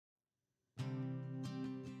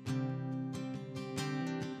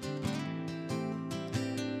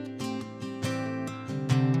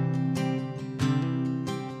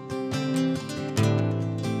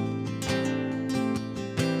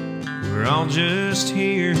all just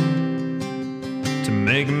here to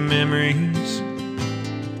make memories.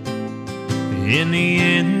 In the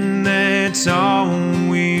end, that's all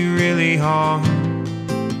we really are.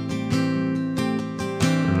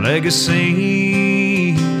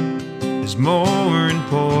 Legacy is more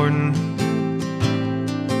important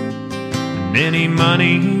than any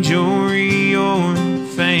money, jewelry, or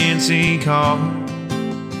fancy car.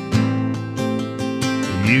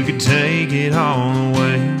 You could take it all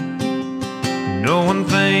away. No one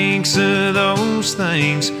thinks of those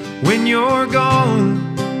things when you're gone.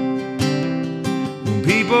 When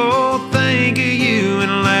people think of you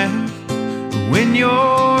and laugh when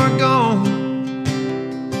you're gone,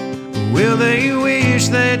 will they wish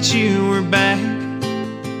that you were back?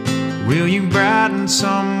 Will you brighten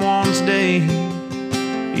someone's day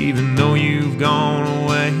even though you've gone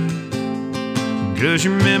away? 'Cause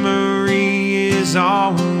your memory is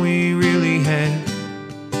all we really have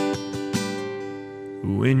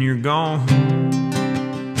when you're gone.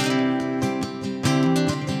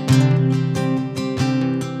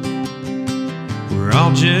 We're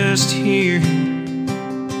all just here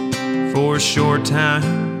for a short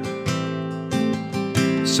time,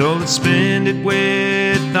 so let's spend it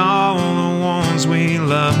with all the ones we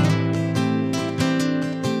love.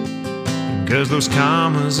 'Cause those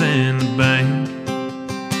commas in the bank,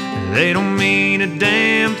 they don't mean a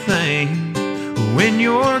damn thing when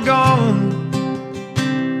you're gone.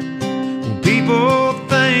 When people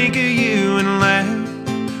think of you and laugh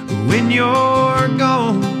when you're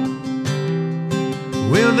gone,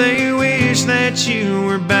 will they wish that you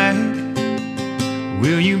were back?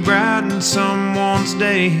 Will you brighten someone's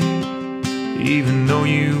day even though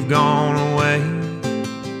you've gone away?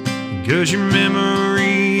 'Cause your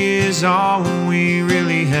memory is all we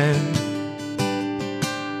really have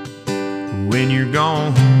when you're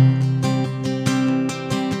gone.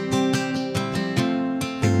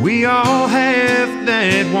 And we all have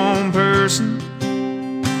that one person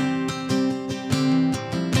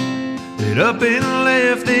that up and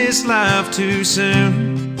left this life too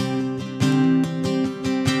soon.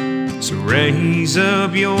 So raise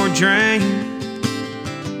up your drink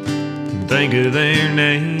and think of their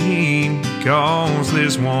name, 'cause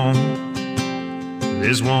this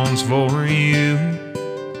one's for you.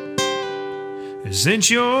 Since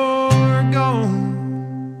you're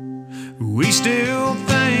gone, we still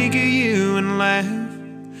think of you and laugh.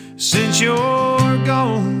 Since you're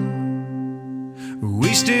gone,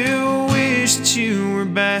 we still wish that you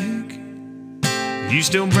were back. You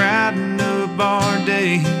still brighten up our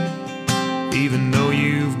day even though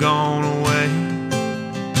you've gone away.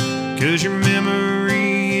 'Cause your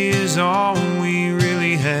memory is all we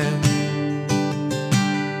really have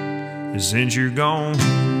since you're gone.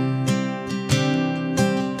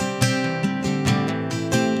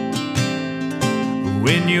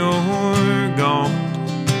 When you're gone,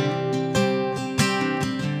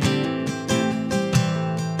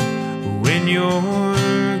 when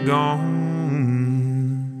you're gone.